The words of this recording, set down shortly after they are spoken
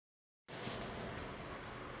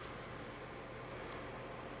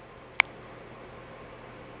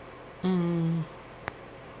Mm.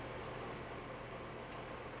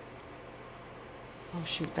 Oh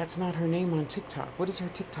shoot, that's not her name on TikTok. What is her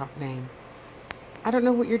TikTok name? I don't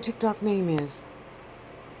know what your TikTok name is.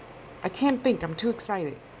 I can't think. I'm too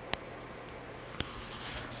excited.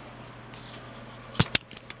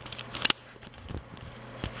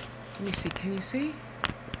 Let me see. Can you see?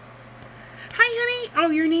 Hi, honey. Oh,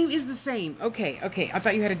 your name is the same. Okay, okay. I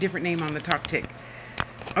thought you had a different name on the Talk Tick.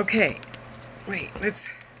 Okay. Wait, let's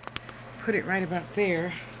put it right about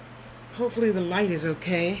there. Hopefully the light is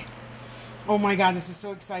okay. Oh my God, this is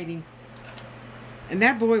so exciting. And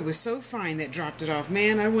that boy was so fine that dropped it off.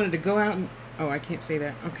 Man, I wanted to go out and... Oh, I can't say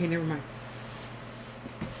that. Okay, never mind.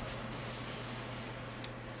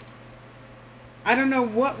 I don't know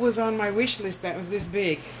what was on my wish list that was this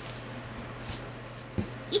big.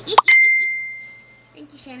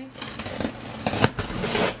 Thank you, Shannon.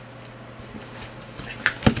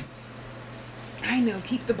 I know.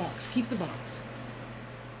 Keep the box. Keep the box.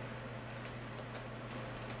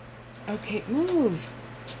 Okay, move.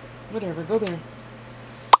 Whatever. Go there.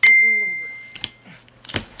 Don't roll over.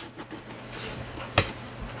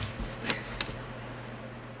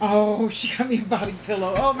 Oh, she got me a body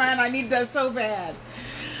pillow. Oh man, I need that so bad.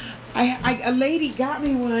 A lady got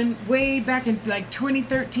me one way back in like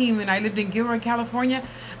 2013 when I lived in Gilroy, California.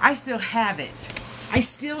 I still have it. I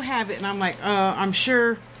still have it, and I'm like, I'm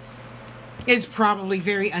sure it's probably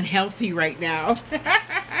very unhealthy right now.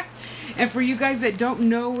 And for you guys that don't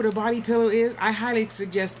know what a body pillow is, I highly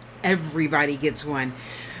suggest everybody gets one,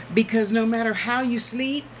 because no matter how you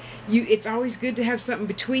sleep, it's always good to have something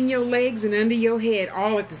between your legs and under your head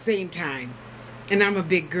all at the same time. And I'm a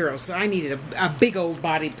big girl, so I needed a big old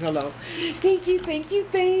body pillow. Thank you, thank you,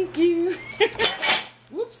 thank you.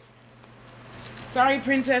 Whoops. Sorry,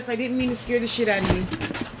 princess. I didn't mean to scare the shit out of you.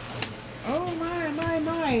 Oh, my.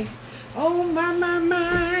 Oh,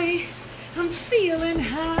 my. I'm feeling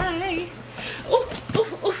high. Ooh.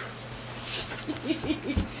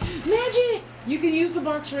 Magic! You can use the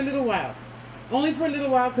box for a little while. Only for a little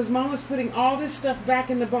while, because Mom was putting all this stuff back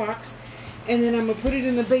in the box, and then I'm going to put it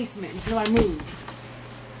in the basement until I move.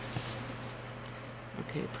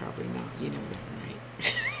 Okay, probably not. You know that, right?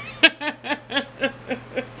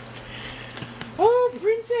 Oh,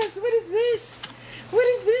 princess, what is this? What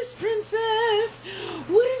is this, princess?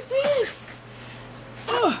 What is this?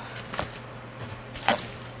 Oh.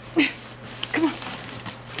 Come on.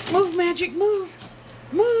 Move, Magic, move.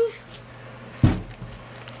 Move.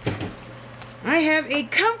 I have a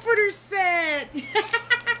comforter set.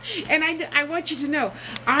 And I want you to know,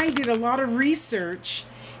 I did a lot of research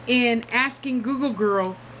in asking Google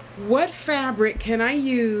Girl, what fabric can I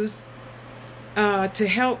use to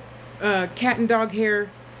help cat and dog hair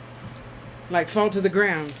like fall to the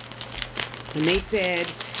ground? And they said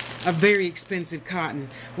a very expensive cotton.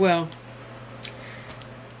 Well,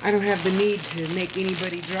 I don't have the need to make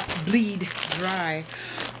anybody bleed dry.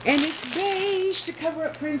 And it's beige to cover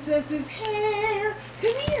up Princess's hair.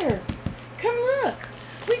 Come here. Come look.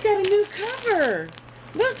 We got a new cover.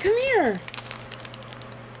 Look, come here.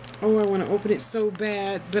 Oh, I want to open it so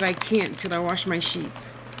bad, but I can't until I wash my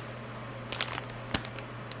sheets.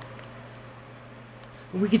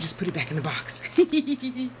 We could just put it back in the box.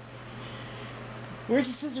 Where's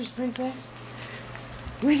the scissors, Princess?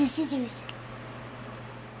 Where's the scissors?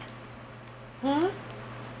 Huh?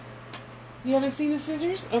 You haven't seen the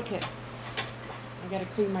scissors? Okay. I gotta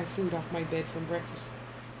clean my food off my bed from breakfast.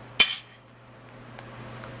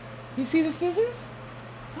 You see the scissors?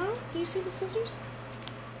 Huh? Do you see the scissors?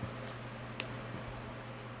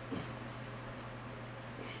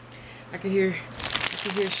 I can hear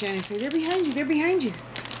Shannon say, they're behind you, they're behind you.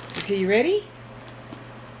 Okay, you ready?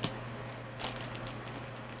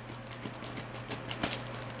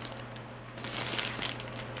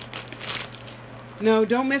 No,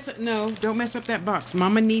 don't mess up that box.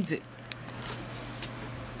 Mama needs it.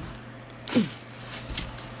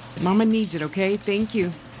 Mama needs it, okay? Thank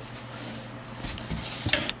you.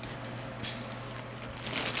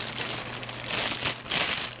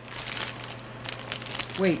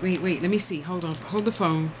 Wait. Let me see. Hold on. Hold the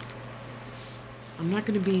phone. I'm not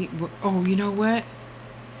going to be... Oh, you know what?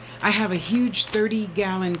 I have a huge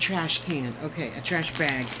 30-gallon trash can. Okay, a trash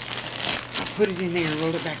bag. I'll put it in there and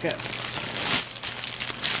roll it back up.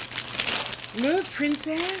 Look,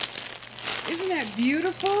 Princess. Isn't that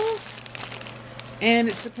beautiful? And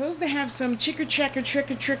it's supposed to have some chicker-chacker,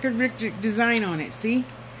 tricker design on it. See?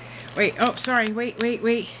 Wait. Oh, sorry. Wait.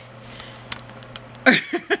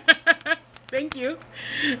 Thank you.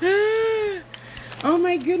 Oh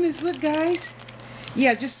my goodness, look guys.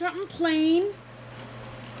 Yeah, just something plain.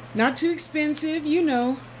 Not too expensive, you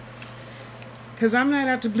know. Because I'm not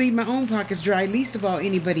out to bleed my own pockets dry, least of all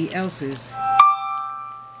anybody else's.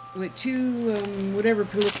 With two, whatever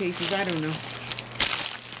pillowcases, I don't know.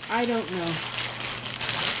 I don't know.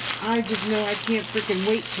 I just know I can't freaking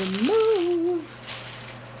wait to move.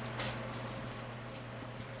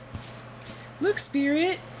 Look,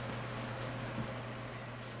 Spirit.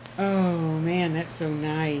 Oh, man, that's so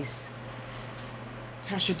nice.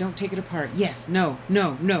 Tasha, don't take it apart. Yes, no,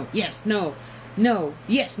 no, no, yes, no, no,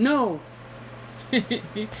 yes, no.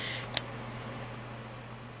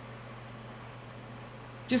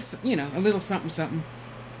 Just, you know, a little something, something.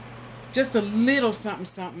 Just a little something,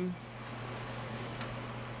 something.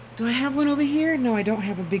 Do I have one over here? No, I don't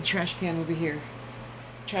have a big trash can over here.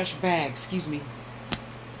 Trash bag, excuse me.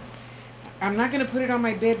 I'm not going to put it on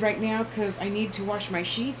my bed right now because I need to wash my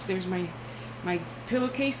sheets. There's my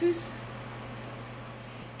pillowcases.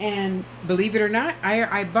 And believe it or not, I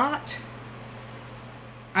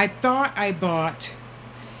thought I bought,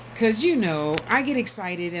 because, you know, I get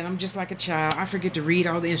excited and I'm just like a child. I forget to read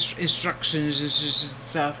all the instructions and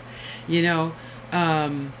stuff, you know.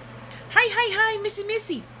 Hi,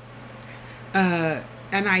 Missy. And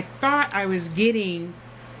I thought I was getting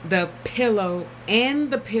the pillow and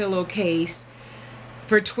the pillowcase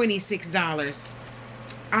for $26.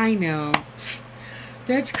 I know.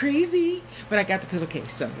 That's crazy. But I got the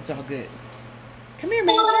pillowcase, so it's all good. Come here,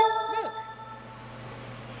 Magic. Look.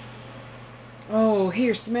 Oh,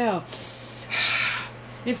 here, smell.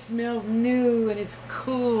 It smells new and it's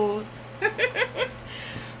cool.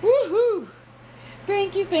 Woohoo!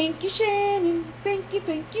 Thank you, Shannon. Thank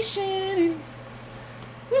you, Shannon.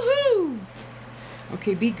 Woohoo!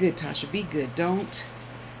 Okay, be good, Tasha. Be good. Don't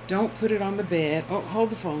put it on the bed. Oh,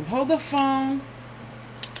 hold the phone. Hold the phone.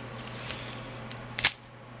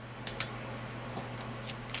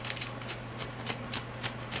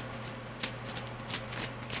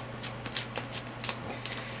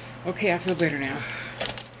 Okay, I feel better now.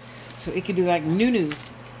 So it can do like new.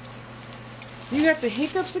 You got the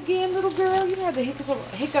hiccups again, little girl? You had the hiccups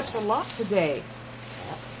a lot today.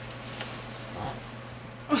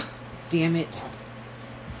 Oh, damn it.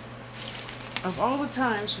 Of all the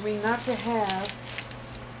times for me not to have...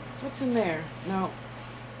 What's in there? No.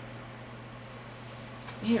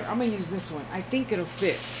 Here, I'm going to use this one. I think it'll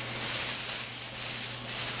fit.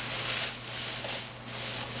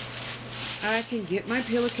 I can get my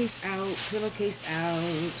pillowcase out.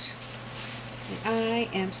 I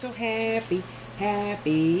am so happy.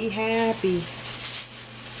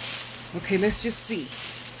 Okay, let's just see.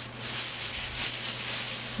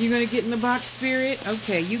 You gonna get in the box, Spirit?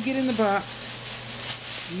 Okay, you get in the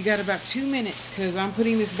box. You got about 2 minutes because I'm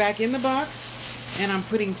putting this back in the box and I'm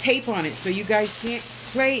putting tape on it so you guys can't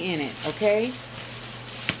play in it, okay?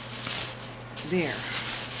 There.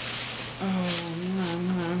 Oh,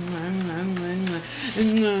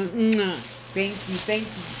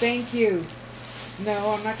 thank you. No,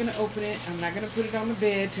 I'm not going to open it. I'm not going to put it on the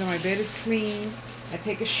bed till my bed is clean. I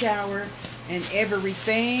take a shower and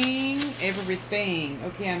everything.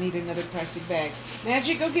 Okay, I need another plastic bag.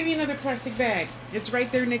 Magic, go give me another plastic bag. It's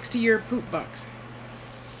right there next to your poop box.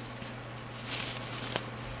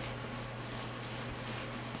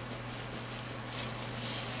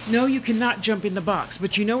 No, you cannot jump in the box,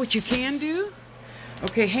 but you know what you can do?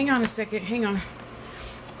 Okay, hang on a second. Hang on.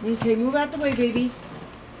 Okay, move out the way, baby.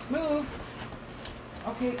 Move.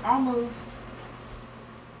 Okay, I'll move.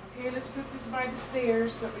 Okay, let's put this by the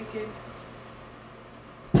stairs so we can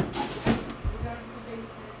go down to the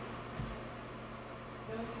basement.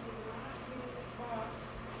 No, you cannot get in this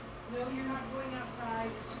box. No, you're not going outside.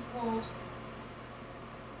 It's too cold.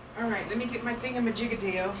 Alright, let me get my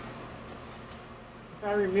thingamajiggadale. If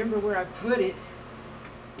I remember where I put it.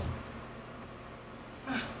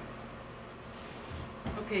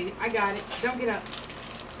 Okay, I got it. Don't get up.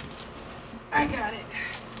 I got it.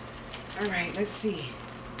 Alright, let's see.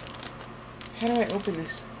 How do I open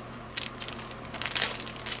this?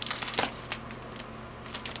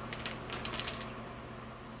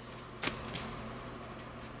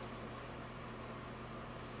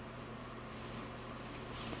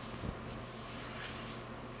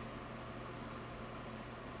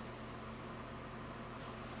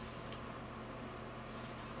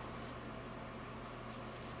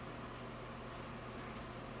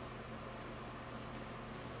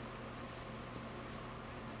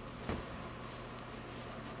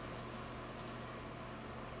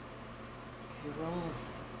 Roll.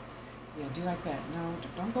 Yeah, do like that. No,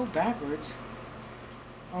 don't go backwards.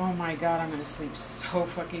 Oh my God, I'm going to sleep so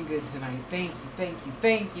fucking good tonight. Thank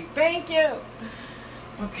you.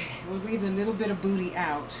 Okay, we'll leave a little bit of booty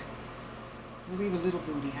out.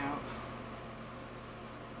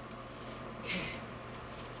 Okay.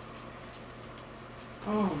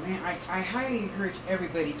 Oh man, I highly encourage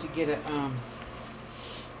everybody to get a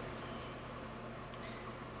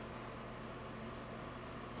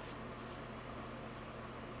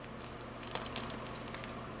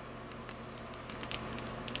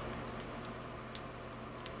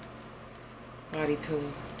body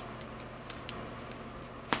pillow.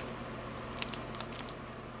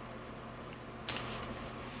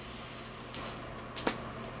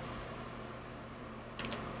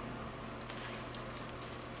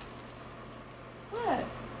 What?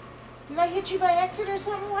 Did I hit you by accident or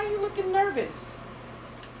something? Why are you looking nervous?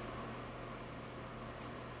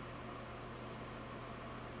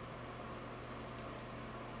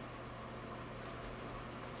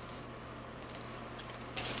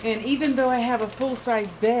 And even though I have a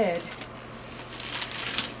full-size bed,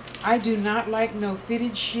 I do not like no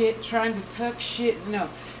fitted shit, trying to tuck shit. No.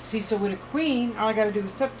 See, so with a queen, all I got to do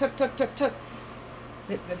is tuck, tuck, tuck, tuck, tuck.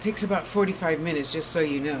 That takes about 45 minutes, just so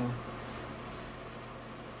you know.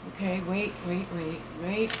 Okay, wait.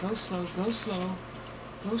 Go slow, go slow.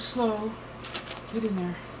 Go slow. Get in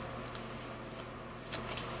there.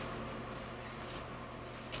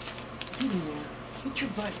 Get in there. Get your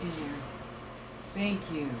butt in there.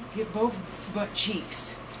 Thank you. Get both butt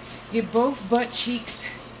cheeks. Get both butt cheeks.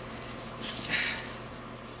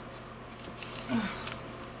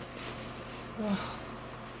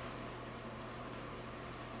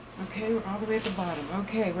 Okay, we're all the way at the bottom.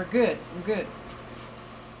 Okay, we're good. We're good.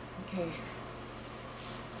 Okay.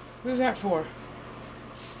 What is that for?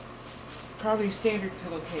 Probably a standard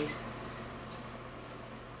pillowcase.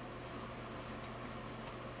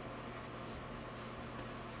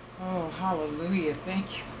 Oh, hallelujah.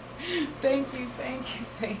 Thank you. Thank you, thank you,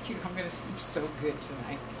 thank you. I'm going to sleep so good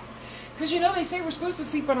tonight. Because, you know, they say we're supposed to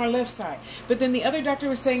sleep on our left side. But then the other doctor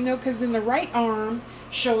was saying no, because then the right arm,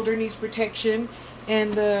 shoulder needs protection,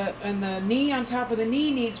 and the knee on top of the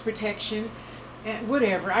knee needs protection. And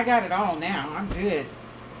whatever. I got it all now. I'm good.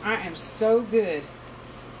 I am so good.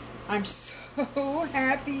 I'm so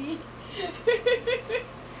happy.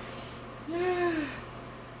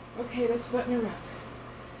 Okay, let's button her up.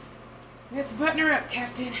 Let's button her up,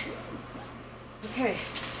 Captain. Okay.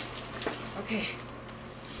 Okay.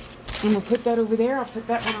 I'm going to put that over there. I'll put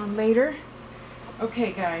that one on later.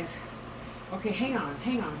 Okay, guys. Okay, hang on.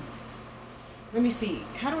 Hang on. Let me see.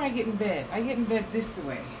 How do I get in bed? I get in bed this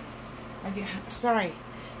way. Sorry.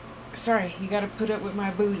 Sorry. You got to put up with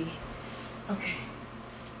my booty. Okay.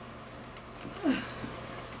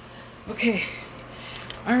 Okay.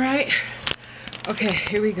 All right. Okay,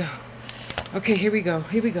 here we go. Okay, here we go.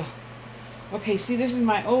 Here we go. Okay, see, this is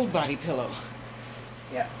my old body pillow.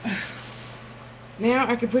 Yeah. Now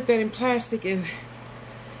I can put that in plastic, and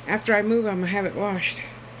after I move, I'm going to have it washed.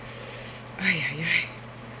 Ay, ay, ay.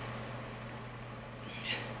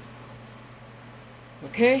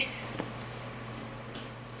 Okay?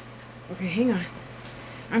 Okay, hang on.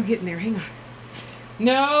 I'm getting there. Hang on.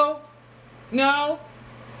 No! No!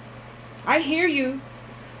 I hear you.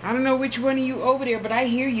 I don't know which one of you over there, but I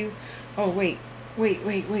hear you. Oh, wait. Wait.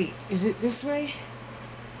 Is it this way?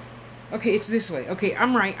 Okay, it's this way. Okay,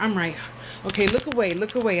 I'm right. Okay, look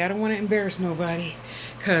away. I don't want to embarrass nobody,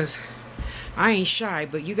 because I ain't shy,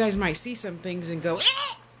 but you guys might see some things and go,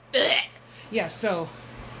 yeah, so,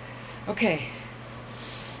 okay.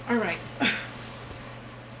 All right.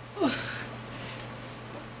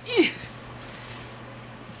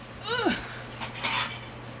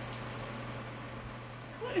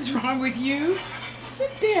 What is wrong with you?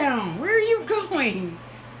 Sit down. Where are you going?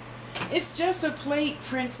 It's just a plate,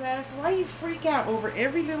 princess. Why you freak out over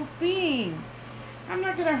every little thing? I'm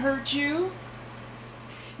not going to hurt you.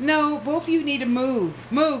 No, both of you need to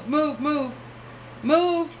move. Move.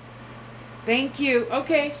 Thank you.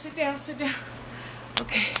 Okay, sit down.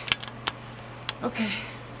 Okay.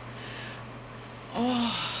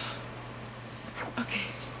 Oh. Okay.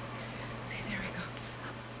 See, there we go.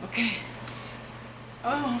 Okay.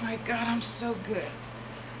 Oh my God, I'm so good.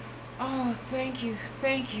 Oh, thank you,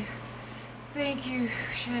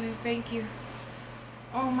 Shannon, thank you.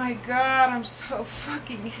 Oh my God, I'm so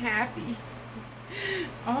fucking happy.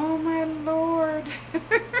 Oh my Lord.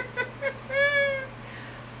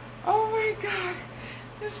 Oh my God,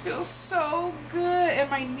 this feels so good, and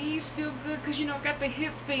my knees feel good, because, you know, I got the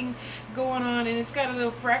hip thing going on, and it's got a little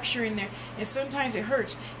fracture in there, and sometimes it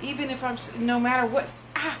hurts, even if I'm, no matter what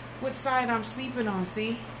side I'm sleeping on,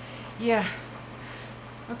 see? Yeah.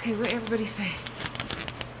 Okay, what everybody say?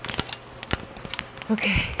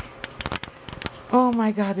 Okay. Oh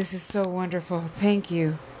my God, this is so wonderful. Thank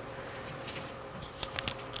you.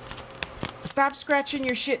 Stop scratching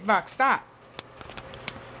your shit box. Stop.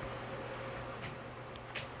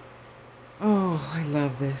 Oh. Oh, I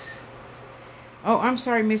love this. Oh, I'm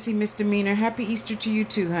sorry, Missy Misdemeanor. Happy Easter to you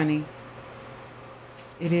too, honey.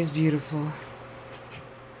 It is beautiful.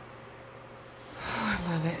 Oh, I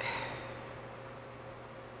love it.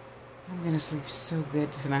 I'm going to sleep so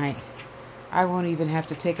good tonight. I won't even have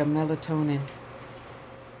to take a melatonin.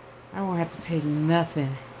 I won't have to take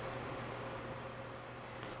nothing.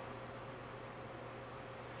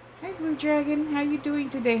 Hey, Blue Dragon. How you doing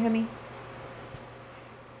today, honey?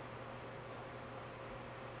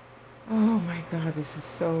 Oh my God, this is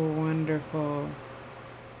so wonderful.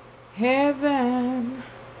 Heaven.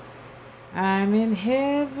 I'm in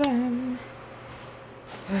heaven.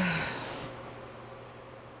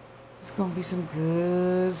 It's going to be some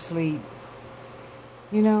good sleep.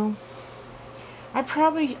 You know, I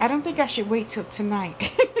don't think I should wait till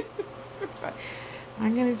tonight.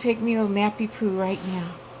 I'm going to take me a nappy poo right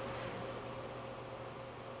now.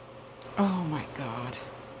 Oh my God.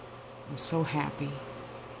 I'm so happy.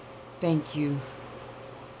 Thank you.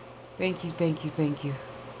 Thank you, thank you, thank you.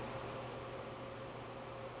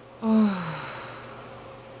 Oh.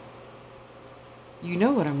 You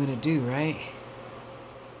know what I'm going to do, right?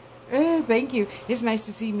 Thank you. It's nice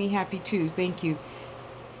to see me happy too. Thank you.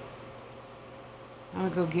 I'm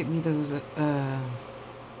going to go get me those, they're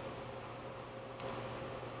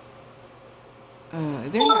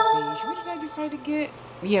not beige. What did I decide to get?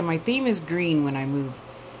 Yeah, my theme is green when I move.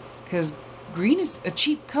 Because green is a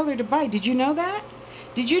cheap color to buy. Did you know that?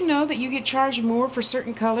 Did you know that you get charged more for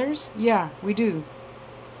certain colors? Yeah, we do.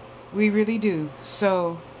 We really do.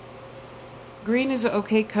 So, green is an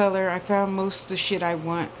okay color. I found most of the shit I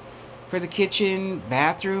want for the kitchen,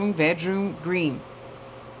 bathroom, bedroom, green.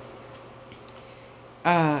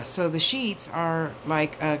 So the sheets are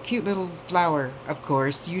like a cute little flower, of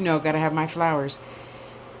course. You know, gotta have my flowers.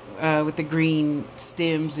 With the green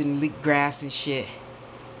stems and grass and shit.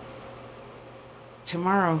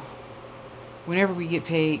 Tomorrow, whenever we get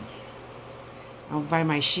paid, I'll buy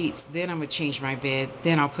my sheets. Then I'm going to change my bed.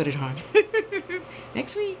 Then I'll put it on.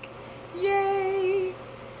 Next week. Yay!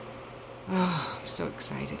 Oh, I'm so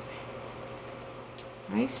excited.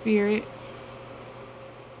 Hi, Spirit.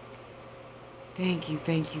 Thank you,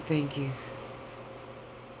 thank you, thank you.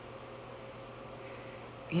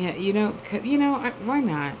 Yeah, why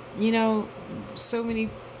not? You know, so many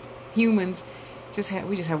humans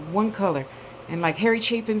we just have one color. And like Harry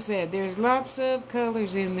Chapin said, there's lots of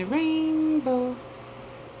colors in the rainbow.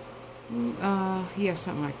 Yeah,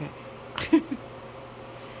 something like that.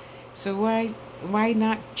 So why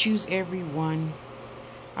not choose every one?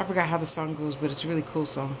 I forgot how the song goes, but it's a really cool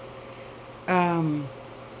song.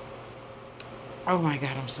 Oh my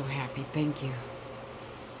God, I'm so happy. Thank you.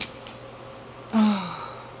 Oh.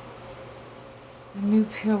 A new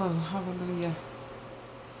pillow. Hallelujah.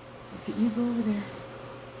 Okay, you go over there.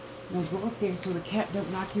 No, go up there so the cat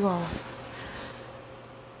don't knock you off.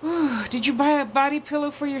 Did you buy a body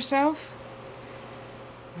pillow for yourself?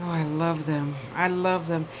 Oh, I love them. I love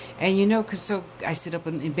them. And you know, so I sit up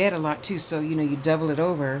in bed a lot too, so you know, you double it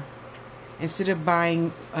over. Instead of buying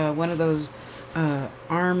one of those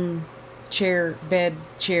armchair, bed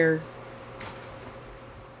chair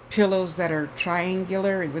pillows that are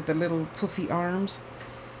triangular with the little puffy arms,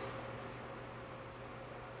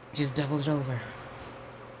 just double it over.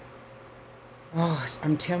 Oh,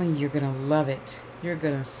 I'm telling you, you're going to love it. You're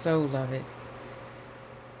going to so love it.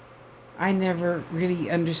 I never really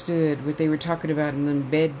understood what they were talking about in them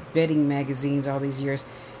bedding magazines all these years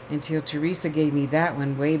until Teresa gave me that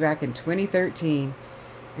one way back in 2013.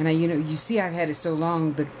 And you see I've had it so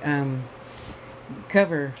long, the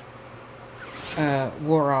cover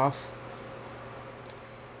wore off.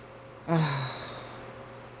 Oh,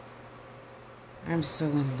 I'm so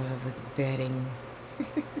in love with bedding.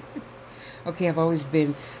 Okay, I've always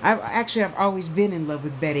been in love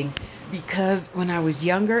with bedding because when I was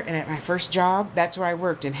younger and at my first job, that's where I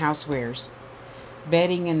worked, in housewares.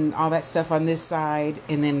 Bedding and all that stuff on this side,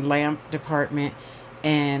 and then lamp department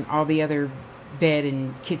and all the other bed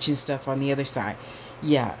and kitchen stuff on the other side.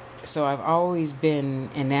 Yeah, so I've always been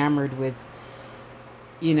enamored with,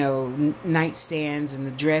 nightstands and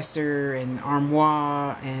the dresser and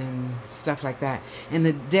armoire and stuff like that. And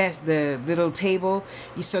the desk, the little table,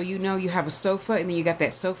 so you have a sofa, and then you got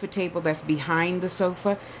that sofa table that's behind the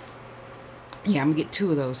sofa. Yeah, I'm going to get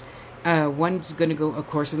two of those. One's going to go, of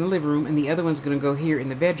course, in the living room, and the other one's going to go here in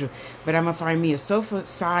the bedroom. But I'm going to find me a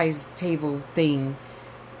sofa-sized table thing,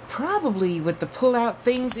 probably with the pull-out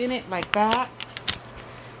things in it, like that.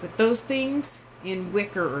 With those things in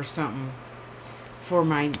wicker or something. For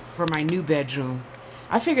my new bedroom.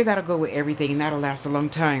 I figure that'll go with everything, and that'll last a long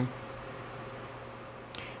time.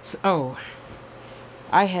 So,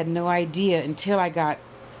 I had no idea until I got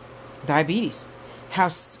diabetes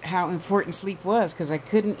how important sleep was, because I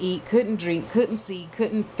couldn't eat, couldn't drink, couldn't see,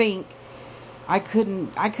 couldn't think. I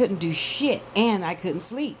couldn't do shit, and I couldn't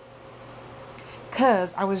sleep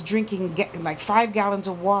because I was drinking like 5 gallons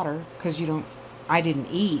of water, because I didn't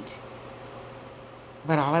eat,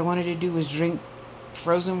 but all I wanted to do was drink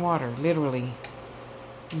frozen water, literally.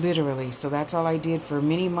 So that's all I did for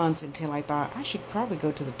many months, until I thought I should probably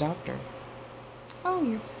go to the doctor.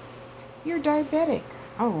 Oh, you're diabetic.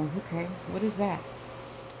 Oh, okay. What is that?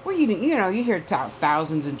 Well, you hear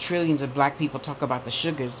thousands and trillions of black people talk about the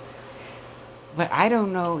sugars, but I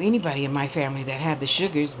don't know anybody in my family that had the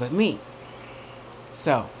sugars but me.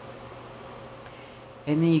 So,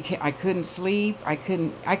 and then I couldn't sleep. I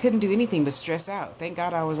couldn't do anything but stress out. Thank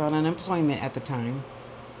God I was on unemployment at the time.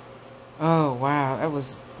 Oh wow,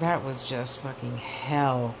 that was just fucking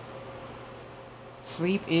hell.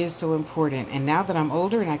 Sleep is so important, and now that I'm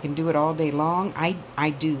older and I can do it all day long, I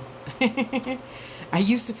do. I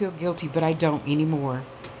used to feel guilty, but I don't anymore.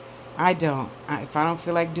 I don't. If I don't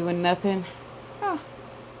feel like doing nothing, oh,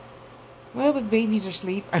 well, the babies are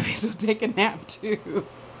asleep. I may as well take a nap too.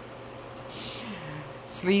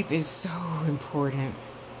 Sleep is so important.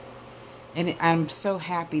 And I'm so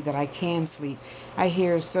happy that I can sleep. I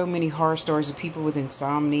hear so many horror stories of people with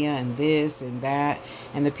insomnia and this and that,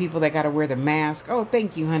 and the people that got to wear the mask. Oh,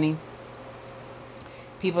 thank you, honey.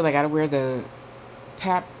 People that got to wear the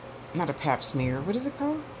not a pap smear. What is it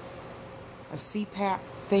called? A CPAP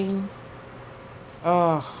thing.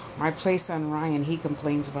 Oh, my play son Ryan, he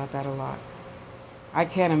complains about that a lot. I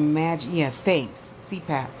can't imagine. Yeah, thanks.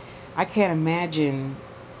 CPAP. I can't imagine.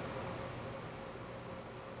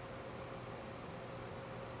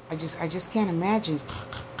 I just can't imagine.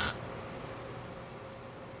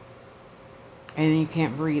 And you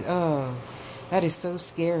can't breathe. Oh, that is so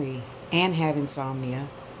scary. And have insomnia.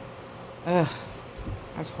 Ugh,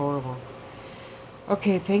 that's horrible.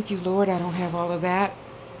 Okay, thank you, Lord. I don't have all of that.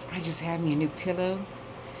 I just had me a new pillow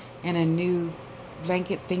and a new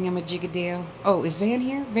blanket thingamajiggadale. Oh, is Van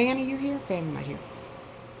here? Van, are you here? Van, not here.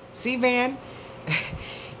 See, Van?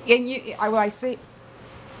 And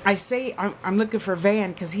I say I'm looking for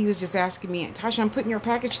Van because he was just asking me, Tasha, I'm putting your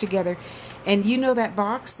package together. And you know that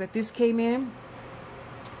box that this came in?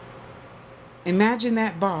 Imagine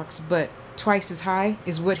that box, but twice as high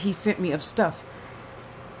is what he sent me of stuff.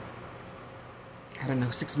 I don't know,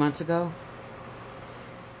 6 months ago.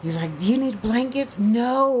 He's like, do you need blankets?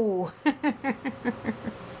 No.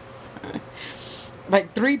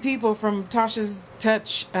 Like 3 people from Tasha's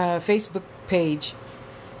Touch Facebook page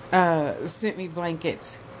sent me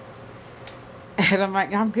blankets. And I'm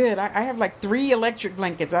like, I'm good. I have like 3 electric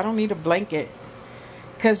blankets. I don't need a blanket.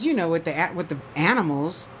 Because, with the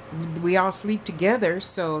animals, we all sleep together,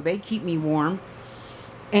 so they keep me warm.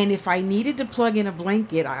 And if I needed to plug in a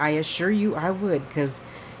blanket, I assure you I would. Because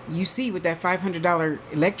you see, with that $500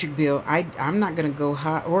 electric bill, I'm not going to go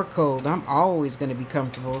hot or cold. I'm always going to be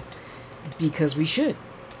comfortable. Because we should.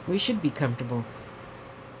 We should be comfortable.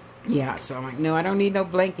 Yeah, so I'm like, no, I don't need no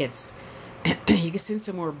blankets. You can send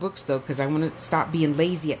some more books, though, because I want to stop being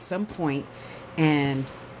lazy at some point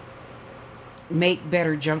and make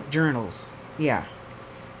better junk journals. Yeah.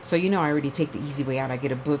 So, I already take the easy way out. I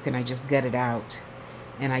get a book and I just gut it out.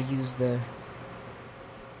 And I use the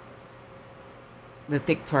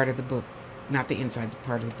thick part of the book, not the inside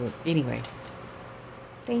part of the book. Anyway.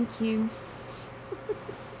 Thank you.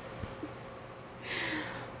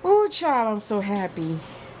 Oh, child, I'm so happy.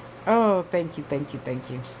 Oh, thank you.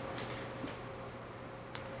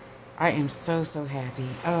 I am so, so happy.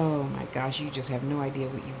 Oh, my gosh, you just have no idea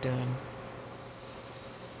what you've done.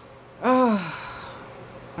 Oh,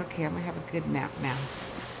 okay, I'm going to have a good nap now.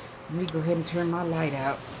 Let me go ahead and turn my light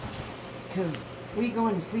out. Because we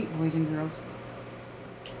going to sleep, boys and girls.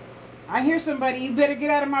 I hear somebody. You better get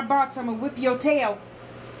out of my box. I'm going to whip your tail.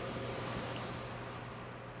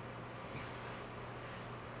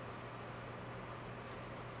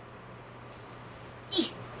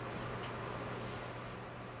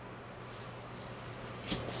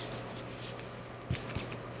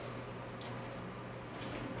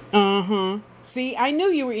 Uh-huh. See, I knew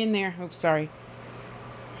you were in there. Oops, sorry.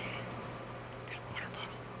 Got a water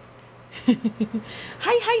bottle.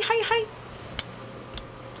 Hi.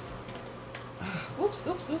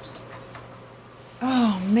 Oops.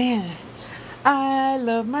 Oh, man. I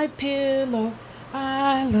love my pillow.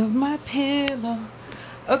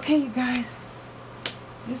 Okay, you guys.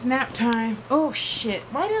 It's nap time. Oh, shit.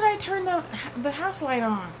 Why did I turn the house light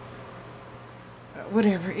on?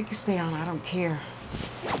 Whatever. It can stay on. I don't care.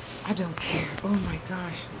 Oh, my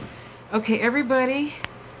gosh. Okay, everybody.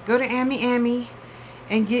 Go to Amy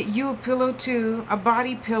and get you a pillow too, a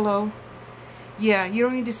body pillow. Yeah, you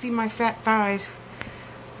don't need to see my fat thighs.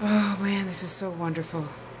 Oh man, this is so wonderful.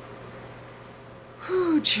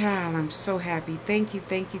 Whew, child, I'm so happy. Thank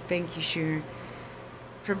you, Sharon,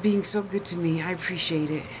 for being so good to me. I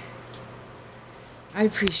appreciate it. I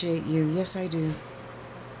appreciate you. Yes, I do.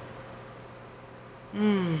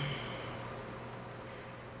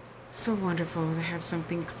 So wonderful to have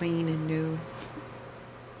something clean and new.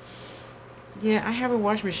 Yeah, I have a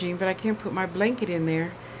wash machine, but I can't put my blanket in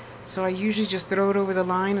there. So I usually just throw it over the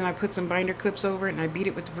line and I put some binder clips over it and I beat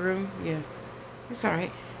it with the broom. Yeah, it's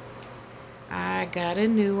alright. I got a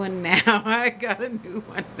new one now. I got a new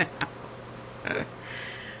one now.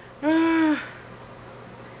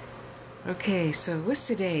 Okay, so what's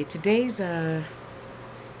today? Today's,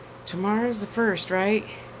 tomorrow's the 1st, right?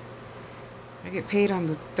 I get paid on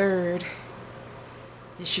the 3rd.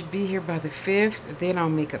 It should be here by the 5th. Then I'll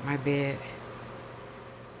make up my bed.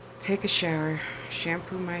 Take a shower.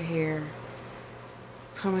 Shampoo my hair.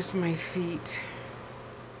 Pumice my feet.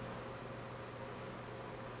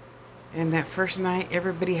 And that first night,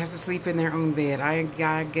 everybody has to sleep in their own bed.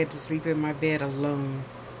 I get to sleep in my bed alone.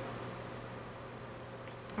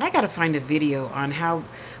 I gotta find a video on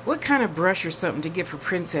what kind of brush or something to get for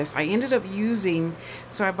Princess. I ended up using,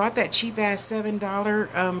 so I bought that cheap ass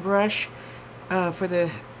 $7 brush for the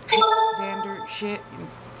pet dander shit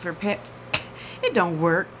for pets. It don't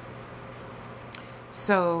work.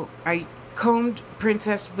 So I combed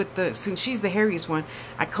Princess with since she's the hairiest one,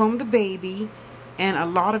 I combed the baby, and a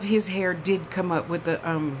lot of his hair did come up with the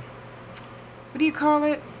what do you call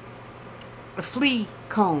it? A flea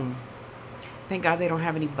comb. Thank God they don't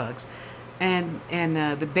have any bugs. And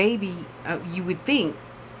the baby, you would think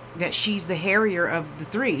that she's the hairier of the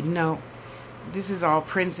 3. No, this is all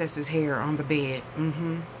Princess's hair on the bed.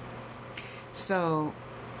 So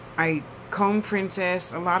I combed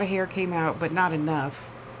Princess. A lot of hair came out, but not enough.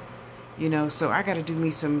 You know, so I got to do me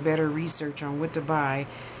some better research on what to buy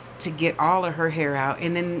to get all of her hair out.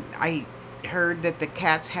 And then I heard that the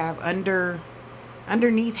cats have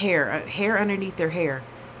underneath hair underneath their hair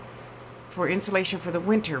for insulation for the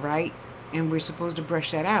winter, right? And we're supposed to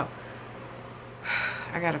brush that out.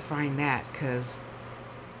 I gotta find that, cause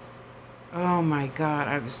oh my God,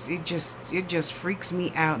 it just freaks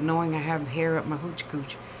me out knowing I have hair up my hooch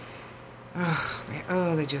cooch.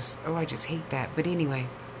 I just hate that. But anyway,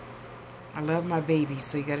 I love my babies,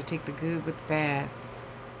 so you gotta take the good with the bad.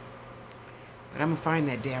 But I'm gonna find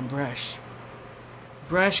that damn brush,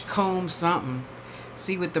 comb, something.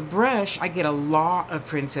 See, with the brush, I get a lot of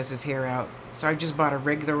Princess's hair out. So I just bought a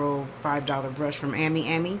regular old $5 brush from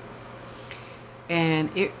Amy. And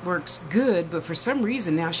it works good, but for some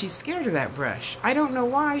reason now she's scared of that brush. I don't know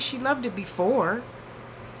why. She loved it before.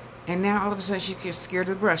 And now all of a sudden she's just scared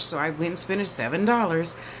of the brush. So I went and spent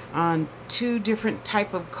 $7 on 2 different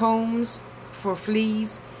type of combs for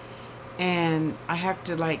fleas. And I have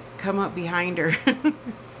to like come up behind her.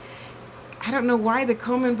 I don't know why the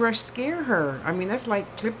comb and brush scare her. I mean, that's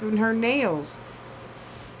like clipping her nails.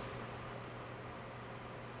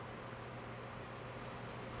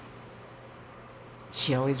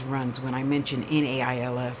 She always runs when I mention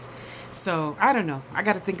NAILS. So, I don't know. I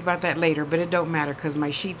got to think about that later, but it don't matter because my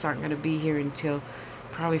sheets aren't going to be here until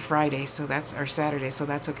probably Friday, or Saturday, so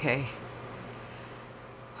that's okay.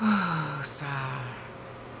 Oh, sigh.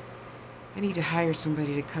 I need to hire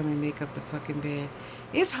somebody to come and make up the fucking bed.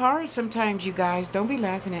 It's hard sometimes, you guys. Don't be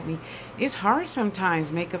laughing at me. It's hard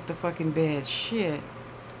sometimes, make up the fucking bed. Shit.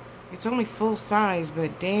 It's only full size,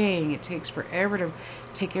 but dang, it takes forever to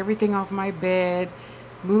take everything off my bed,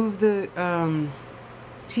 move the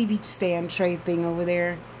TV stand tray thing over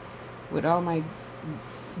there with all my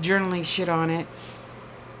journaling shit on it.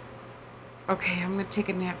 Okay, I'm going to take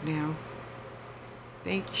a nap now.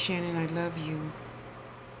 Thank you, Shannon. I love you.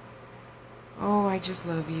 Oh, I just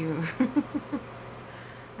love you.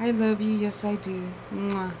 I love you. Yes, I do.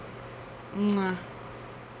 Mwah. Mwah.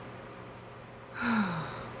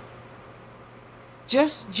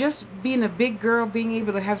 Just being a big girl, being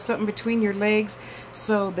able to have something between your legs,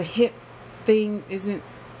 so the hip thing isn't,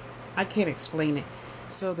 I can't explain it.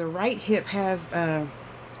 So the right hip has a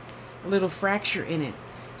little fracture in it.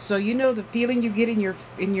 So you know the feeling you get in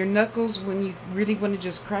your knuckles when you really want to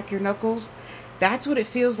just crack your knuckles? That's what it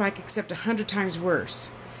feels like, except 100 times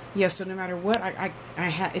worse. Yeah, so no matter what,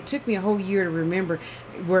 it took me a whole year to remember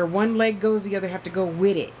where one leg goes, the other have to go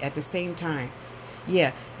with it at the same time.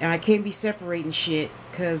 Yeah, and I can't be separating shit,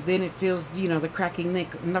 because then it feels, you know, the cracking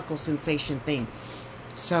knuckle sensation thing.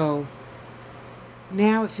 So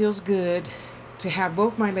now it feels good to have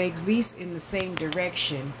both my legs at least in the same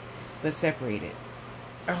direction, but separated.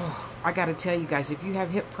 Oh, I gotta tell you guys, if you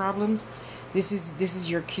have hip problems, this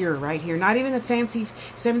is your cure right here. Not even the fancy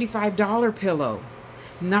 $75 pillow.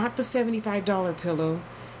 Not the $75 pillow.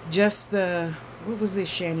 Just the, what was this,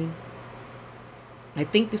 Shannon? I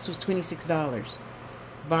think this was $26.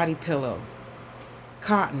 Body pillow.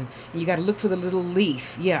 Cotton. You got to look for the little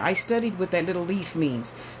leaf. Yeah, I studied what that little leaf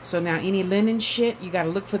means. So now any linen shit, you got to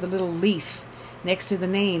look for the little leaf next to the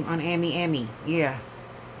name on Amy. Yeah,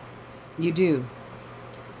 you do.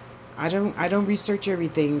 I don't research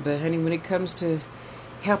everything, but honey, when it comes to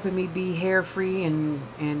helping me be hair free and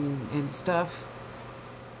stuff,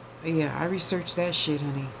 yeah, I research that shit,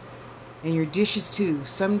 honey. And your dishes too.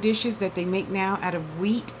 Some dishes that they make now out of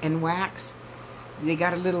wheat and wax, they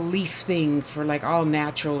got a little leaf thing for like all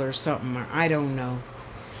natural or something. Or I don't know.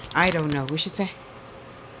 What should say?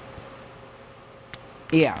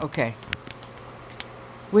 Yeah, okay.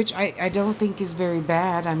 Which I don't think is very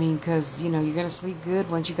bad. I mean, because, you're going to sleep good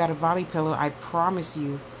once you got a body pillow. I promise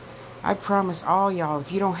you. I promise all y'all,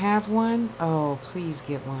 if you don't have one, oh, please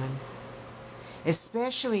get one.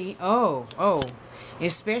 Especially,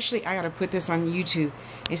 especially, I got to put this on YouTube.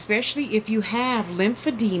 Especially if you have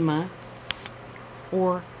lymphedema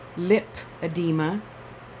or lip edema.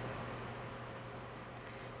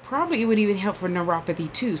 Probably it would even help for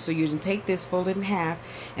neuropathy too. So you can take this, fold it in half,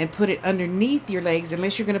 and put it underneath your legs.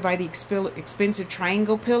 Unless you're going to buy the expensive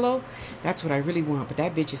triangle pillow. That's what I really want. But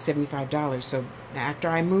that bitch is $75. So after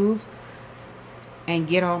I move and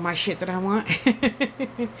get all my shit that I want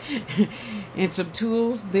and some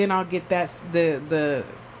tools, then I'll get the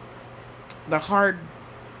hard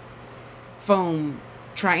foam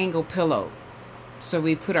triangle pillow. So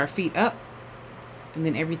we put our feet up, and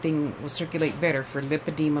then everything will circulate better for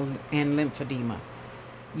lipedema and lymphedema.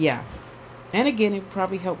 Yeah. And again, it would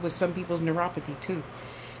probably help with some people's neuropathy too.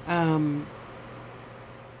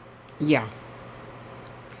 Yeah.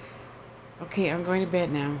 Okay, I'm going to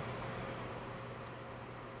bed now.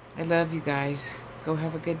 I love you guys. Go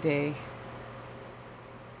have a good day.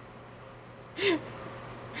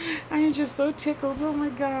 I am just so tickled. Oh my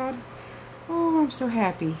God. Oh, I'm so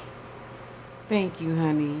happy. Thank you,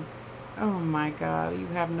 honey. Oh my God, you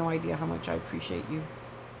have no idea how much I appreciate you.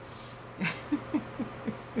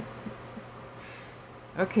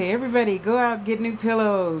 Okay, everybody, go out, get new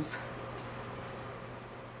pillows.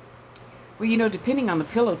 Well, depending on the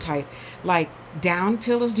pillow type, like down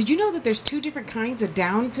pillows. Did you know that there's 2 different kinds of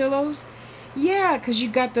down pillows? Yeah, because you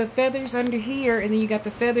got the feathers under here, and then you got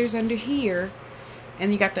the feathers under here,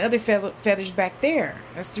 and you got the other feathers back there.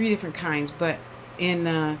 That's 3 different kinds, but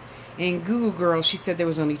in Google Girl, she said there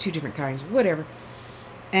was only 2 different kinds. Whatever.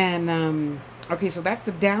 And, okay, so that's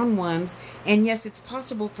the down ones. And yes, it's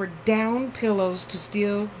possible for down pillows to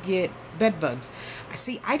still get bed bugs.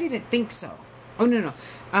 See, I didn't think so. Oh, no.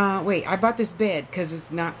 Wait, I bought this bed because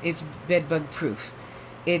it's bed bug proof.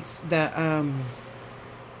 It's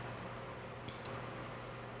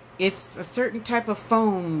it's a certain type of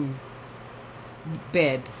foam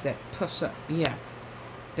bed that puffs up. Yeah.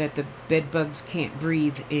 That the bed bugs can't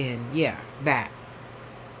breathe in. Yeah, that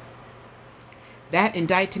and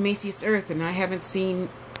diatomaceous earth, and I haven't seen.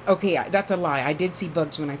 Okay, that's a lie. I did see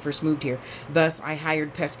bugs when I first moved here. Thus, I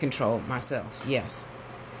hired pest control myself. Yes,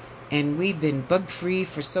 and we've been bug free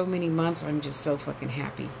for so many months. I'm just so fucking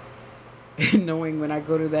happy, knowing when I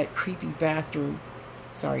go to that creepy bathroom.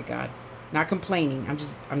 Sorry, God, not complaining.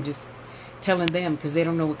 I'm just telling them because they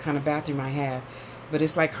don't know what kind of bathroom I have, but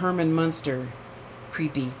it's like Herman Munster.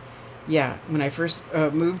 Creepy. Yeah, when I first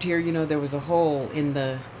moved here, there was a hole in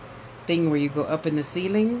the thing where you go up in the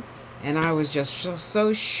ceiling, and I was just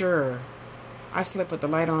so sure. I slept with the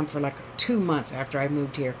light on for like 2 months after I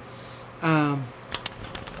moved here. Hi,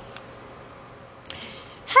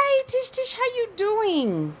 Tish, how you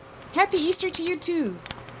doing? Happy Easter to you too.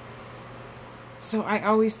 So I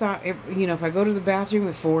always thought, if I go to the bathroom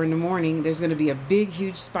at 4 in the morning, there's going to be a big,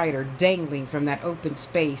 huge spider dangling from that open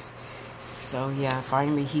space. So yeah,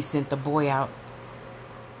 finally he sent the boy out,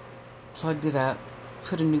 plugged it up,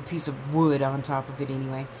 put a new piece of wood on top of it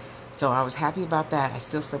anyway. So I was happy about that. I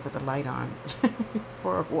still slept with the light on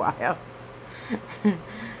for a while.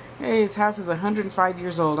 Hey, his house is 105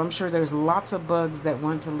 years old. I'm sure there's lots of bugs that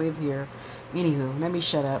want to live here. Anywho, let me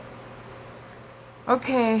shut up.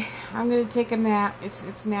 Okay, I'm going to take a nap.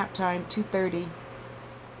 It's nap time, 2:30.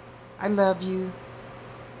 I love you.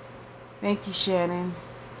 Thank you, Shannon.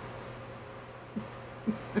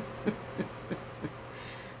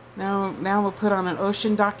 Now we'll put on an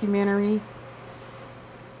ocean documentary.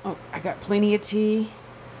 Oh, I got plenty of tea.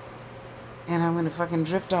 And I'm going to fucking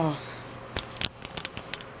drift off.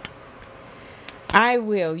 I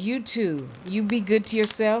will. You too. You be good to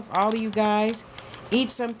yourself, all of you guys. Eat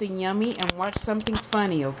something yummy and watch something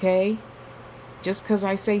funny, okay? Just 'cause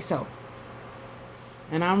I say so.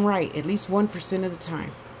 And I'm right at least 1% of the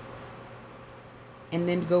time. And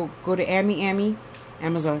then go to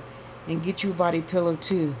Amazon, and get you a body pillow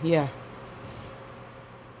too. Yeah.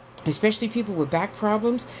 Especially people with back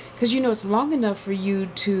problems, because it's long enough for you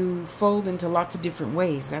to fold into lots of different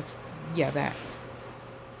ways. That.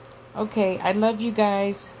 Okay, I love you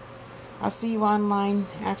guys. I'll see you online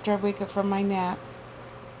after I wake up from my nap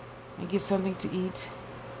and get something to eat.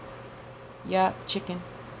 Yeah, chicken.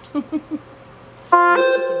 Chicken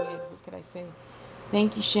head, what could I say?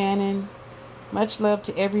 Thank you, Shannon. Much love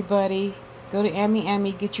to everybody. Go to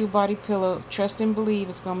Ammy, get you a body pillow. Trust and believe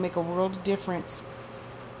it's going to make a world of difference.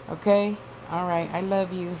 Okay? All right, I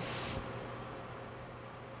love you.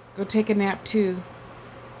 Go take a nap too.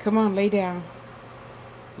 Come on, lay down.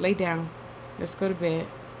 Lay down. Let's go to bed.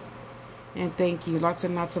 And thank you. Lots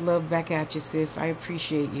and lots of love back at you, sis. I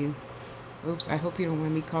appreciate you. Oops, I hope you don't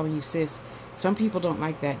mind me calling you sis. Some people don't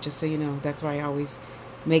like that, just so you know. That's why I always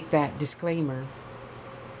make that disclaimer.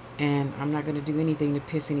 And I'm not going to do anything to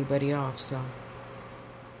piss anybody off, so.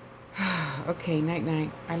 Okay,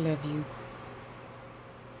 night-night. I love you.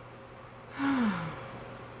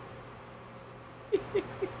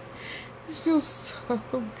 This feels so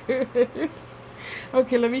good.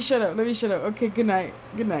 Okay, let me shut up. Okay, good night.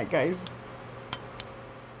 Good night, guys.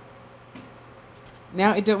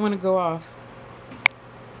 Now it don't want to go off.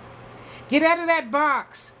 Get out of that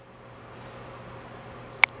box.